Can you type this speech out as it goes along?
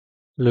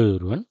Hello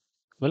everyone,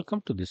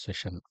 welcome to this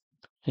session.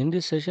 In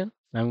this session,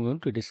 I am going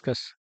to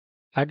discuss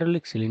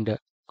hydraulic cylinder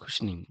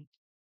cushioning.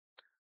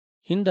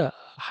 In the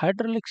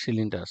hydraulic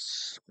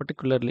cylinders,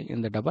 particularly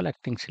in the double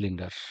acting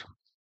cylinders,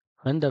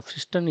 when the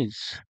piston is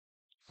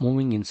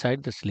moving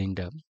inside the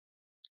cylinder,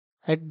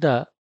 at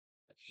the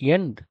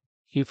end,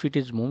 if it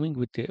is moving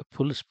with a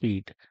full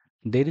speed,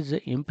 there is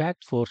an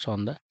impact force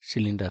on the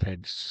cylinder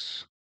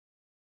heads.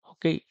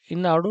 Okay,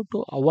 in order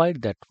to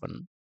avoid that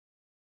one,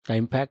 the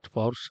impact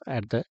force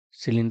at the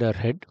cylinder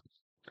head,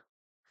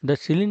 the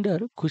cylinder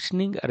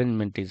cushioning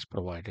arrangement is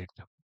provided,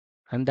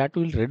 and that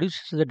will reduce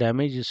the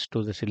damages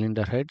to the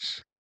cylinder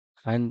heads,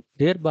 and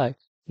thereby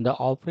the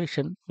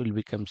operation will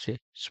become say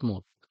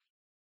smooth.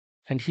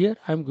 And here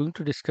I am going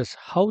to discuss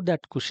how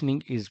that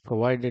cushioning is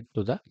provided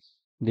to the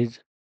these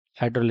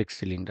hydraulic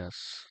cylinders.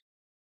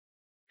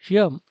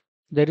 Here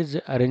there is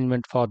a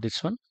arrangement for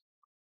this one,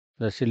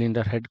 the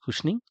cylinder head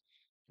cushioning.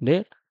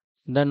 There,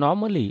 the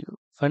normally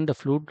when the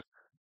fluid,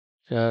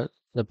 uh,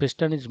 the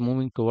piston is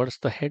moving towards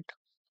the head,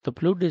 the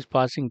fluid is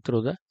passing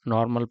through the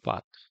normal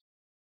path,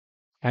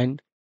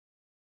 and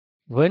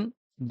when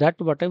that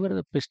whatever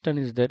the piston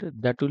is there,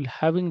 that will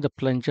having the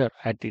plunger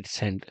at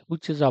its end,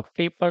 which is of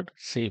tapered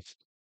shape.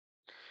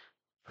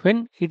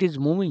 When it is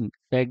moving,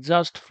 the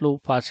exhaust flow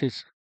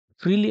passes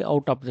freely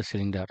out of the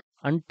cylinder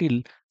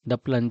until the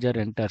plunger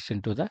enters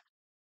into the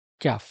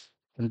cap,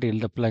 until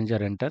the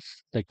plunger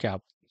enters the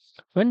cap.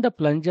 When the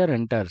plunger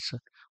enters,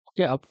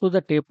 okay, up to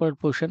the tapered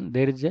portion,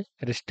 there is a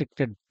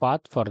restricted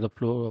path for the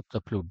flow of the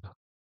fluid,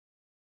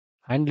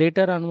 and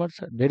later onwards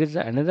there is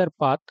another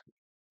path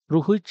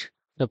through which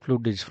the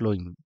fluid is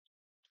flowing,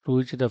 to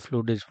which the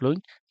fluid is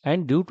flowing,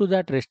 and due to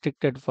that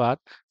restricted path,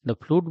 the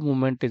fluid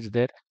movement is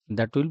there,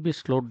 that will be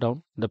slowed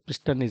down, the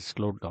piston is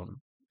slowed down.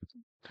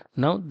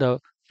 Now the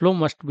flow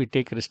must be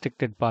take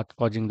restricted path,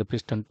 causing the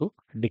piston to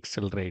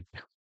decelerate.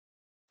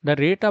 The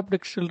rate of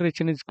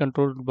deceleration is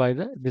controlled by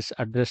this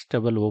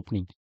adjustable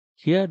opening.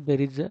 Here there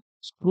is a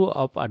screw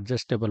up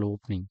adjustable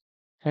opening,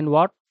 and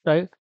what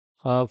type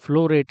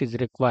flow rate is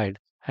required,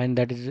 and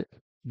that is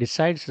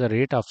decides the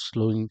rate of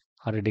slowing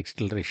or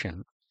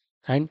deceleration.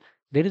 And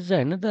there is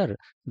another,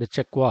 the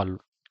check valve.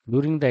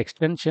 During the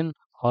extension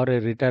or a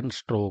return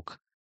stroke,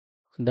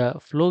 the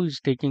flow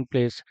is taking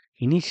place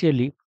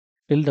initially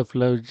till the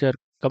plunger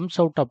comes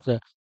out of the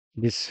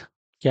this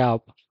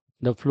cap.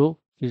 The flow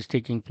is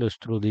taking place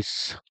through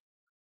this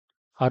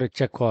or a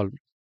check valve,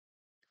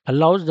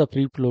 allows the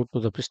free flow to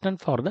the piston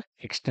for the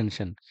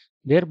extension.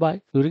 Thereby,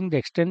 during the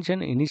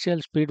extension,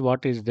 initial speed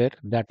what is there,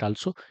 that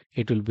also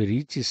it will be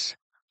reaches,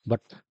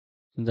 but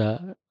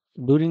the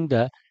during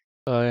the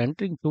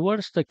entering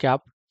towards the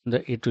cap,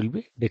 the it will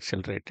be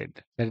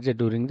decelerated. That is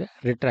during the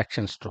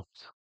retraction stroke.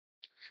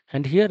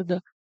 And here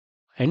the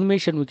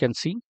animation we can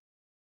see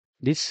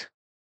this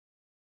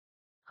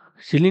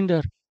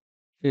cylinder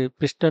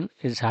piston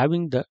is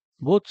having the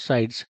both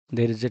sides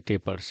there is a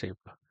taper shape,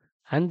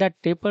 and that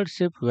tapered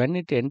shape when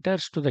it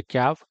enters to the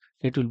cap,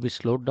 it will be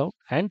slowed down,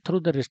 and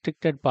through the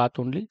restricted path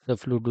only the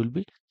fluid will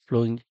be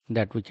flowing,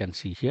 that we can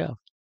see here.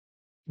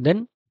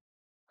 Then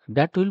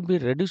that will be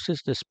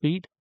reduces the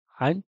speed,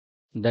 and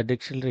the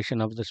deceleration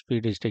of the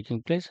speed is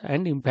taking place,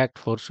 and impact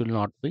force will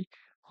not be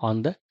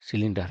on the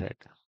cylinder head,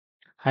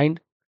 and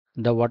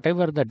the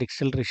whatever the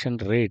deceleration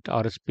rate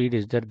or speed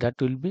is there, that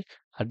will be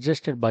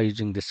adjusted by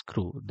using the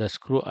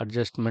screw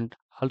adjustment.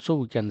 Also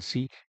we can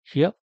see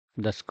here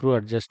the screw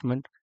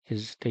adjustment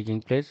is taking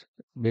place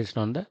based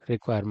on the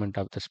requirement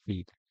of the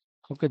speed,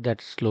 okay,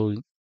 that's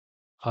slowing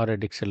or a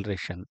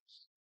deceleration.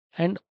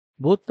 And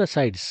both the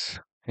sides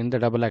in the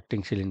double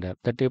acting cylinder,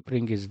 the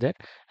tapering is there,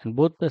 and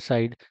both the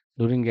side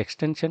during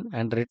extension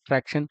and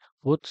retraction,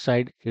 both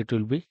side it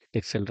will be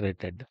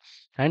decelerated.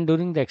 And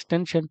during the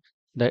extension,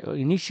 the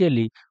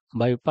initially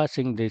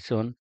bypassing this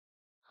one,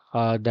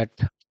 that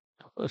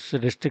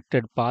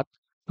restricted path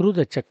through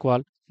the check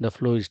valve, the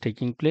flow is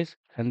taking place,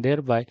 and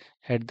thereby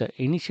at the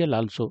initial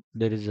also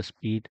there is a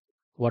speed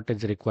what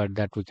is required,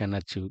 that we can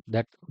achieve,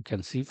 that we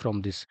can see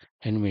from this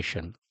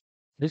animation.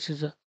 This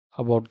is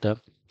about the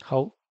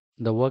how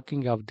the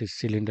working of this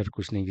cylinder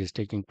cushioning is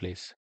taking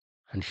place.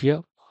 And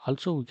here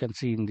also we can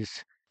see in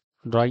this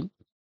drawing,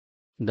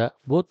 the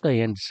both the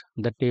ends,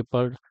 the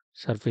tapered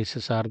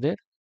surfaces are there.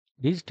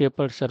 These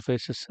tapered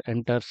surfaces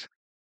enters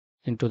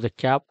into the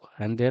cap,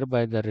 and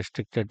thereby the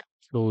restricted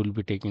flow will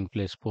be taking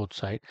place both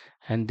side,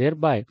 and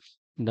thereby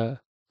the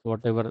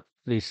whatever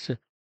this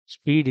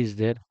speed is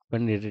there,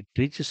 when it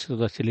reaches to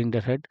the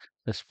cylinder head,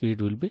 the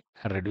speed will be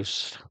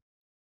reduced.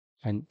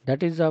 And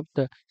that is of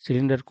the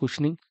cylinder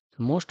cushioning.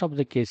 Most of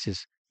the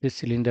cases, this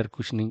cylinder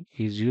cushioning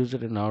is used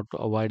in order to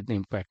avoid the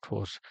impact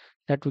force,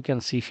 that we can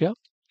see here.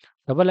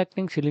 Double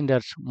acting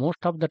cylinders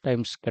most of the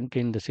times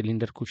contain the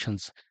cylinder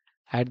cushions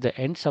at the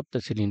ends of the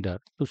cylinder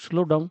to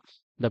slow down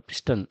the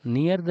piston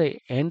near the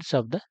ends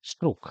of the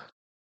stroke.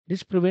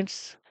 This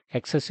prevents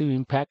excessive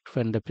impact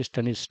when the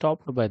piston is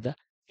stopped by the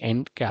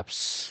end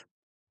caps.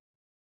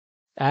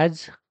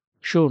 As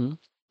shown,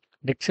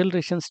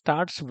 deceleration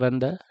starts when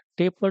the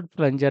tapered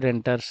plunger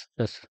enters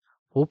the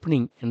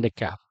opening in the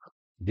cap.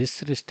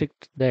 This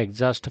restricts the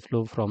exhaust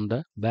flow from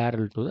the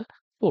barrel to the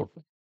port.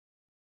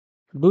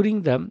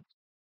 During the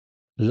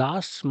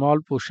last small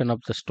portion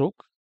of the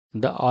stroke,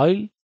 the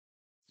oil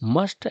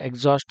must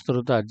exhaust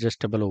through the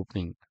adjustable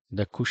opening.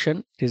 The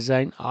cushion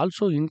design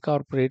also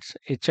incorporates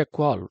a check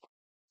valve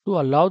to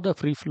allow the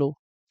free flow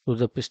to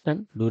the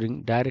piston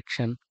during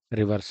direction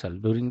reversal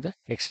during the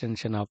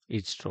extension of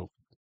each stroke.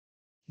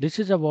 This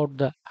is about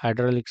the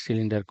hydraulic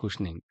cylinder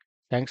cushioning.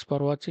 Thanks for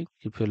watching.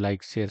 If you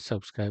like, share,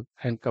 subscribe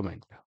and comment.